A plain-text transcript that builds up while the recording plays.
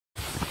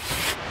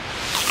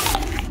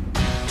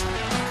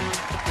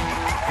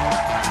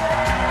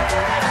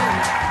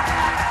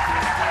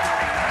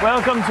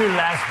Welcome to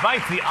Last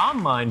Bite, the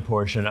online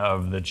portion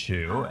of the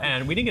Chew.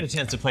 And we didn't get a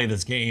chance to play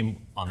this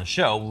game on the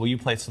show. Will you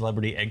play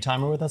Celebrity Egg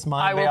Timer with us,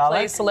 Mayim? I will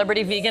play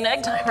Celebrity Vegan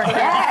Egg Timer.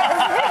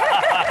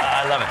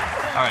 I love it.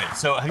 All right,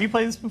 so have you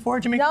played this before,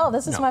 Jimmy? No,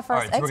 this is my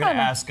first egg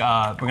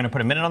timer. We're going to put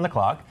a minute on the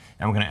clock,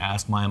 and we're going to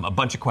ask Mayim a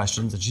bunch of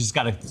questions, and she's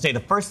got to say the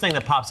first thing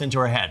that pops into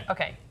her head.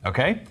 Okay.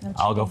 Okay?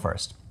 I'll go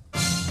first.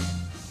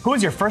 Who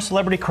was your first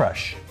celebrity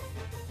crush?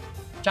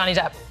 Johnny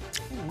Depp.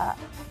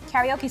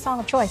 Karaoke song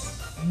of choice.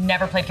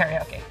 Never played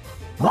karaoke.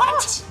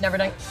 What? Never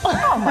done.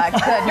 Oh my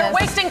goodness. You're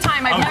wasting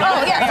time. I've never.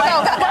 Oh,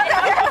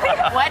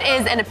 yeah, What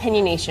is an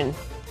opinionation?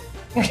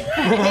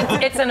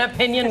 It's an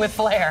opinion with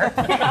flair.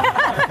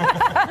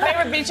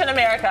 Favorite beach in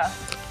America?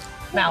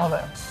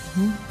 Malibu.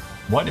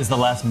 What is the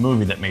last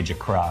movie that made you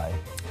cry?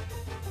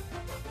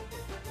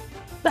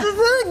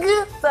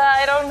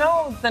 I don't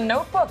know. The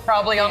Notebook,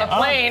 probably on a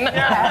plane.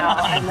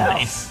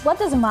 Nice. What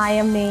does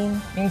Mayim mean?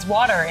 Means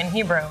water in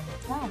Hebrew.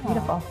 Oh,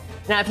 beautiful.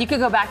 Now, if you could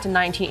go back to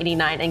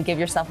 1989 and give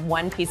yourself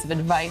one piece of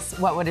advice,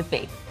 what would it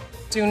be?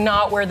 Do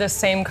not wear the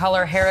same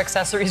color hair,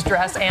 accessories,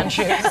 dress, and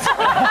shoes.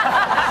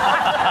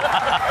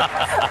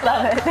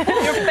 Love it.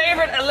 Your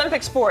favorite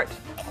Olympic sport?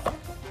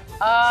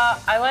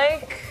 I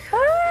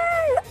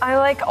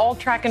like all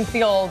track and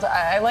field.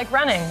 I like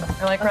running.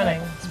 I like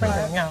running.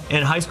 Sprinting, yeah.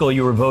 In high school,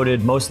 you were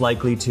voted most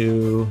likely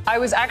to... I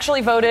was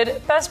actually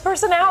voted best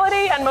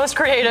personality and most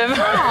creative.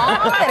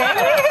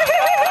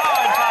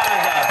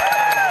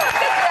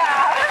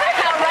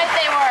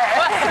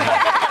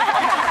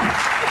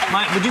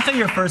 Would you say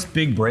your first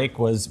big break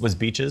was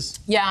Beaches?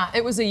 Yeah,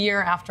 it was a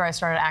year after I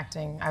started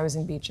acting. I was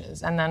in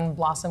Beaches, and then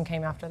Blossom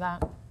came after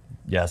that.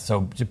 Yeah,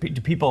 so do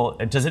people,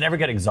 does it ever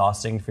get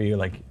exhausting for you,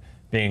 like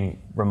being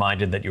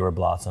reminded that you were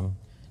Blossom?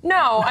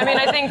 No, I mean,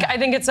 I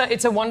think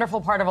it's a wonderful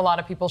part of a lot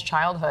of people's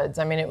childhoods.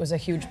 I mean, it was a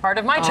huge part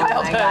of my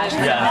childhood. My gosh.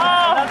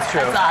 Yeah, that's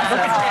true. That's awesome.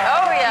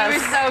 Oh, yes. You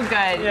were so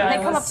good. Yeah,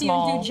 They come up to you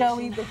and do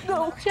Joey, but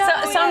no,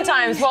 Joey.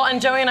 Sometimes. Well, and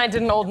Joey and I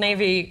did an Old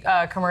Navy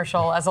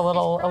commercial as a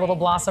little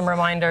Blossom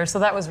reminder. So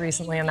that was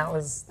recently, and that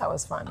was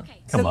fun.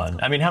 Come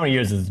on. I mean, how many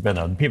years has it been,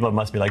 though? People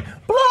must be like,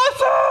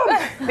 Blossom!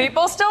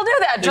 People still do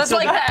that, just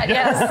like that,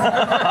 yes.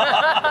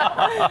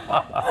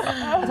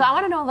 So I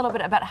want to know a little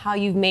bit about how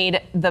you've made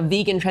the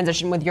vegan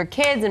transition with your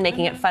kids and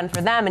making it fun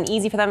for them and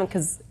easy for them,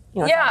 because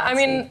yeah, I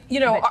mean, a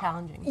bit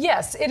challenging.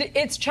 Yes,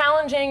 it's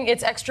challenging.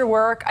 It's extra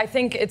work. I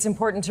think it's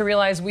important to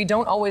realize we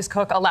don't always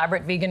cook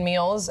elaborate vegan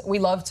meals. We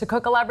love to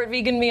cook elaborate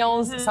vegan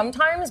meals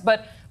sometimes,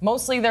 but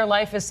mostly their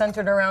life is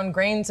centered around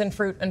grains and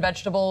fruit and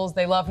vegetables.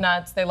 They love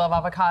nuts. They love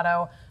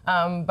avocado.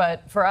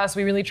 But for us,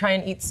 we really try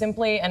and eat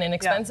simply and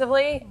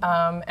inexpensively.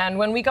 And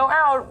when we go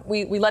out,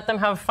 we let them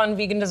have fun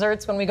vegan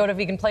desserts when we go to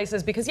vegan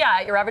places, because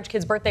at your average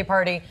kid's birthday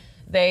party,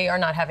 they are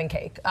not having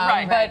cake.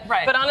 Right.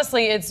 But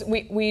honestly,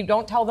 we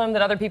don't tell them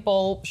that other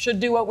people should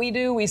do what we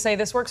do. We say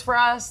this works for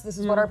us. This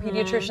is what our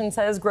pediatrician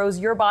says grows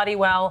your body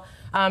well.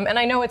 And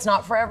I know it's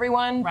not for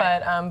everyone,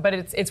 but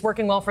it's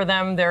working well for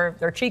them.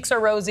 Their cheeks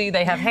are rosy.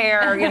 They have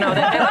hair. They look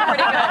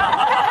pretty good.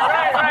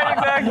 Right,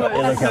 exactly.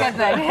 That's a good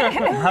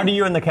thing. How do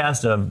you and the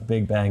cast of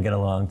Big Bang get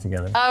along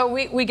together?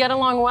 We get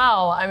along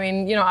well. I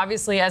mean,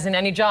 obviously, as in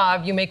any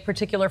job, you make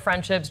particular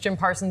friendships. Jim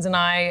Parsons and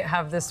I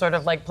have this sort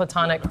of like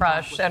platonic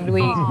crush, and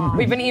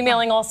we've been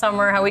emailing all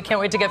summer how we can't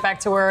wait to get back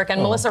to work.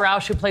 And Melissa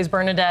Rauch, who plays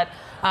Bernadette,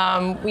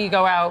 we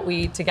go out, we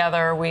eat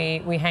together,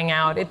 we hang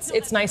out.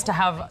 It's nice to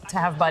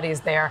have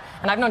buddies there.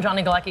 And I've known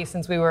Johnny Galecki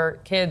since we were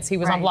kids. He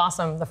was on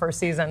Blossom the first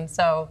season,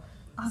 so.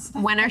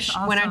 When are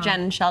Jen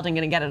and Sheldon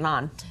going to get it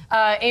on?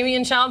 Amy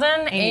and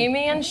Sheldon?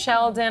 Amy and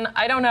Sheldon,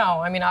 I don't know.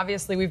 I mean,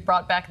 obviously, we've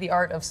brought back the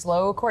art of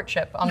slow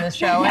courtship on this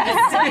show. And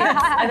it's sweet.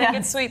 I think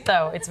it's sweet,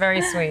 though. It's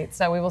very sweet.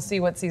 So we will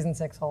see what season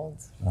 6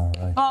 holds. All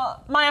right.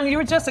 Well, Mayim, you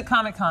were just at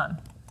Comic-Con.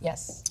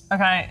 Yes.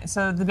 Okay,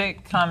 so the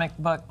big comic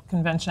book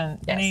convention.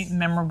 Yes. Any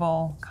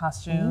memorable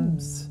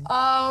costumes?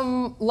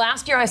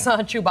 Last year I saw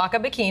a Chewbacca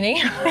bikini.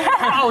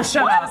 Oh,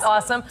 shut up. That's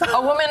awesome.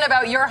 A woman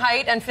about your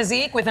height and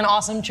physique with an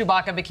awesome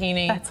Chewbacca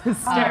bikini. That's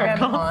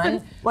hysterical.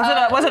 On.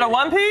 Was it a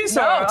one piece?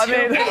 No,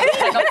 two-piece.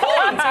 Like a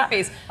full-on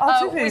two-piece.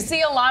 Two-piece. We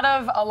see a lot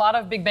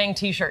of Big Bang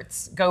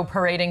T-shirts go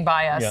parading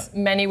by us.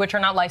 Many which are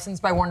not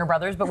licensed by Warner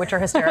Brothers, but which are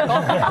hysterical.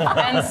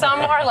 And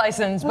some are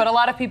licensed, but a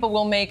lot of people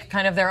will make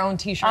kind of their own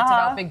T-shirts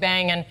about Big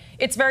Bang, and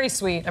it's very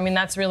sweet. I mean,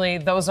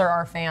 those are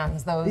our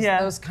fans.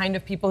 Those kind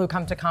of people who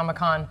come to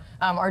Comic-Con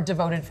are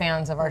devoted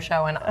fans of our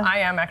show, and I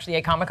am actually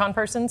a Comic-Con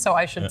person, so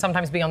I should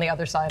sometimes be on the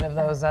other side of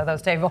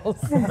those tables.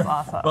 That's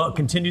awesome. Well,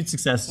 continued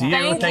success to you.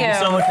 Thank you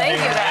so much for being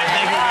here.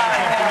 Thank you,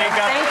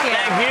 Tamika.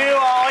 Thank you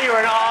all. You're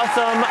an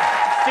awesome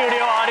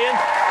studio audience.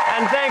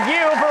 And thank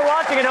you for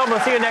watching at home. We'll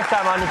see you next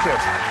time on The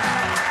Chew.